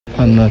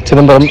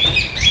சிதம்பரம்,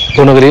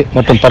 பூநகரி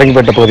மற்றும்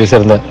பரங்கிப்பேட்டை பகுதியை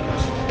சேர்ந்த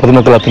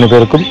பொதுமக்கள் அத்தனை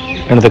பேருக்கும்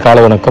எனது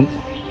காலை வணக்கம்.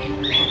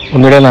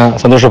 உண்மையிலே நான்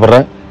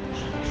சந்தோஷப்படுறேன்.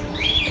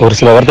 ஒரு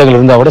சில வருத்தங்கள்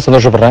இருந்தால் கூட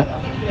சந்தோஷப்படுறேன்.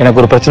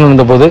 எனக்கு ஒரு பிரச்சனை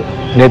இருந்தபோது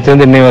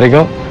நேற்றுலேருந்து இன்னை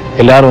வரைக்கும்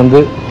எல்லோரும் வந்து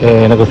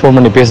எனக்கு ஃபோன்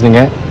பண்ணி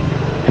பேசுனீங்க,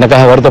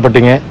 எனக்காக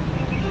வருத்தப்பட்டீங்க,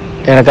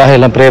 எனக்காக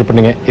எல்லாம் ப்ரேயர்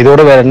பண்ணிங்க.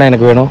 இதோட வேறு என்ன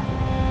எனக்கு வேணும்?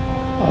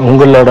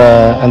 உங்களோட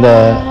அந்த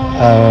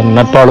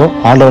நட்பாலும்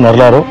ஆண்டவன்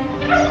அருளாலும்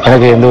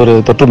எனக்கு எந்த ஒரு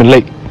தொற்றும்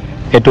இல்லை.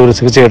 8 ஒரு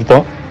சிகிச்சை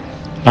எடுத்தோம்.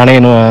 நானே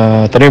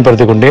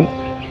தனிமைப்படுத்தி கொண்டேன்.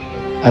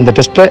 அந்த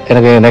டெஸ்ட்டை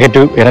எனக்கு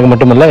நெகட்டிவ், எனக்கு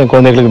மட்டுமல்ல என்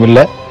குழந்தைகளுக்கும்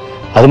இல்லை.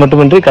 அது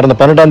மட்டுமின்றி கடந்த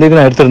 12ஆம் தேதி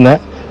நான்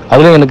எடுத்திருந்தேன்.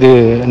 அதுலேயும் எனக்கு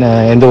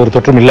எந்த ஒரு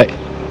தொற்றும் இல்லை.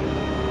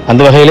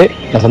 அந்த வகையிலே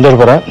நான்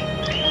சந்தோஷப்படுறேன்.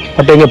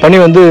 பட் எங்கள் பணி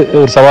வந்து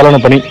ஒரு சவாலான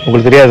பணி,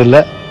 உங்களுக்கு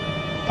தெரியாதில்லை.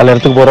 பல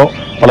இடத்துக்கு போகிறோம்,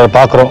 பலர்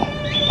பார்க்குறோம்.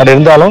 பட்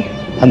இருந்தாலும்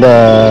அந்த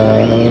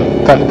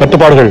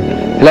கட்டுப்பாடுகள்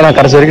எல்லாம் நான்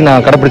கடைசி வரைக்கும்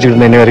நான் கடைப்பிடிச்சிக்கிட்டு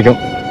இருந்தேன். இன்னை வரைக்கும்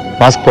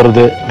மாஸ்க்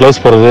போடுறது,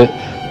 க்ளவுஸ் போடுறது,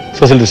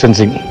 சோஷியல்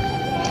டிஸ்டன்சிங்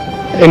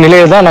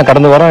நிலையில் தான் நான்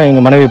கடந்த வாரம்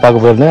எங்கள் மனைவி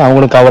பார்க்க போயிருந்தேன்.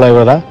 அவங்களும்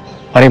காவலாக தான்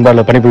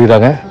மணிப்பாடில்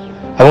பணிபுரிகிறாங்க.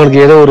 அவங்களுக்கு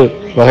ஏதோ ஒரு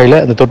வகையில்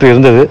அந்த தொற்று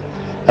இருந்தது.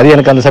 அது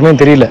எனக்கு அந்த சமயம்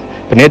தெரியல.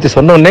 இப்போ நேற்று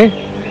சொன்னோடனே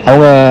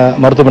அவங்க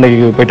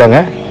மருத்துவமனைக்கு போயிட்டாங்க.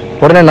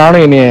 உடனே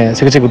நானும் என்னை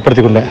சிகிச்சைக்கு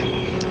உட்படுத்தி கொண்டேன்.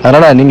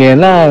 அதனால் நீங்கள்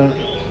என்ன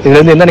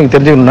இதுலேருந்து என்ன நீங்கள்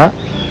தெரிஞ்சுக்கணுன்னா,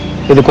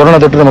 இது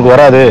கொரோனா தொற்று நமக்கு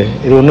வராது,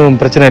 இது ஒன்றும்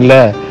பிரச்சனை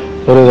இல்லை,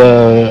 ஒரு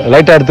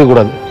லைட்டாக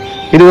எடுத்துக்கக்கூடாது.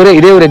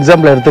 இதே ஒரு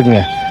எக்ஸாம்பிள்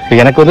எடுத்துக்கோங்க.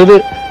 இப்போ எனக்கு வந்தது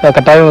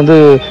கட்டாயம் வந்து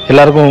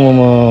எல்லாருக்கும்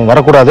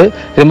வரக்கூடாது.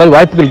 இது மாதிரி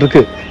வாய்ப்புகள்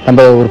இருக்குது.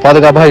 நம்ம ஒரு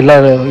பாதுகாப்பாக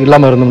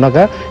இல்லாமல்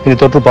இருந்தோம்னாக்கா இந்த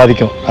தொற்று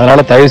பாதிக்கும்.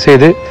 அதனால்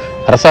தயவுசெய்து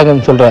அரசாங்கம்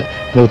சொல்கிற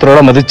இந்த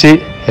உத்தரவோட மதித்து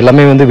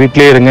எல்லாமே வந்து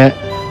வீட்டிலே இருங்க,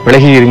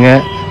 விலகி இருங்க,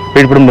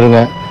 விழிப்புடன்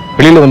இருங்க.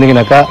 வெளியில்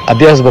வந்தீங்கன்னாக்கா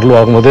அத்தியாவசிய பொருள்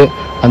வாங்கும்போது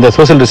அந்த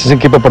சோஷியல்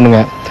டிஸ்டன்சிங் கீப்பப்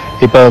பண்ணுங்கள்.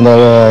 இப்போ அந்த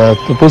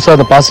புதுசாக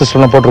அந்த பாஸ்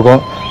சிஸ்டம்லாம்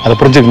போட்டிருக்கோம், அதை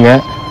புரிஞ்சுக்குங்க.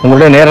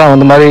 உங்களுடைய நேரம்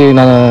அந்த மாதிரி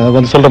நான்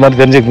வந்து சொல்கிற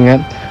மாதிரி தெரிஞ்சுக்குங்க.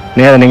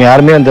 நீங்கள்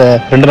யாருமே அந்த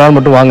 2 நாள்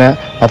மட்டும் வாங்க,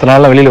 மற்ற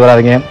நாள்லாம் வெளியில்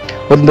வராதிங்க.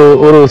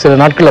 ஒரு சில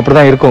நாட்கள் அப்படி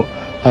தான் இருக்கும்.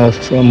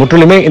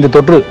 முற்றிலுமே இந்த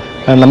தொற்று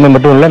நம்ம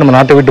மட்டும் இல்லை, நம்ம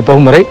நாட்டை விட்டு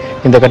போகும் வரை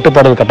இந்த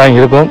கட்டுப்பாடுகள் கட்டாயம்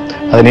இருக்கும்.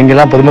 அது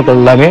நீங்கள்லாம் பொதுமக்கள்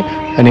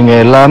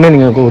எல்லாமே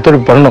நீங்கள்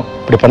ஒத்துழைப்பு பண்ணணும்.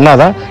 இப்படி பண்ணால்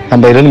தான்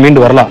நம்ம இதுலேருந்து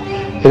மீண்டு வரலாம்.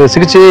 இது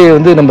சிகிச்சையை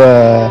வந்து நம்ம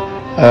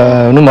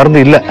இன்னும்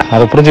மருந்து இல்லை,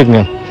 அதை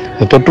புரிஞ்சுக்குங்க.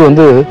 இந்த தொற்று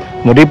வந்து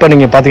டீப்பாக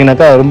நீங்கள்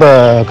பார்த்தீங்கன்னாக்கா ரொம்ப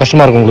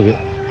கஷ்டமாக இருக்கும் உங்களுக்கு.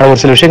 ஆனால் ஒரு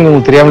சில விஷயங்கள்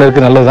உங்களுக்கு தெரியாமல்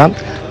இருக்குது, நல்லது தான்.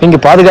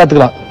 நீங்கள்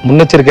பாதுகாத்துக்கலாம்.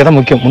 முன்னெச்சரிக்கை தான்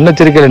முக்கியம்.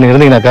 முன்னெச்சரிக்கையில் நீங்கள்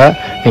இருந்தீங்கன்னாக்கா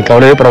நீங்கள்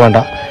கவலையே பட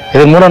வேண்டாம்.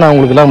 இதன் மூலம் நான்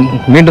உங்களுக்கெல்லாம்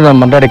மீண்டும் நான்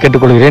மன்றாட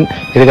கேட்டுக்கொள்கிறேன்,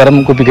 இதுக்கரம்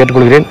கூப்பி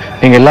கேட்டுக்கொள்கிறேன்.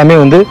 நீங்கள் எல்லாமே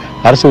வந்து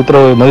அரசு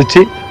உத்தரவை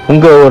மதித்து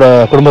உங்களோட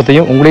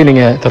குடும்பத்தையும் உங்களையும்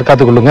நீங்கள்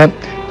தற்காத்து கொள்ளுங்கள்.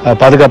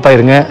 பாதுகாப்பாக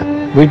இருங்க,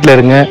 வீட்டில்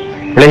இருங்க,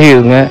 விலகி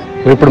இருங்க,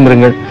 விழிப்புடன்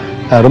இருங்கள்.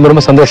 ரொம்ப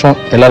ரொம்ப சந்தோஷம்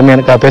எல்லாருமே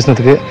எனக்கு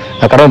பேசுனதுக்கு.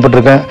 நான்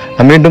கடமைப்பட்டிருக்கேன்.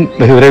 நான் மீண்டும்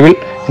வெகு விரைவில்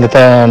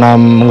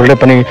நான் உங்களுடைய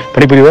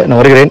பணிப்பிரிவை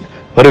நான்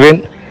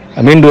வருவேன்,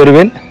 மீண்டு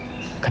வருவேன்,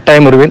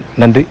 கட்டாயம் வருவேன்.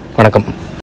 நன்றி, வணக்கம்.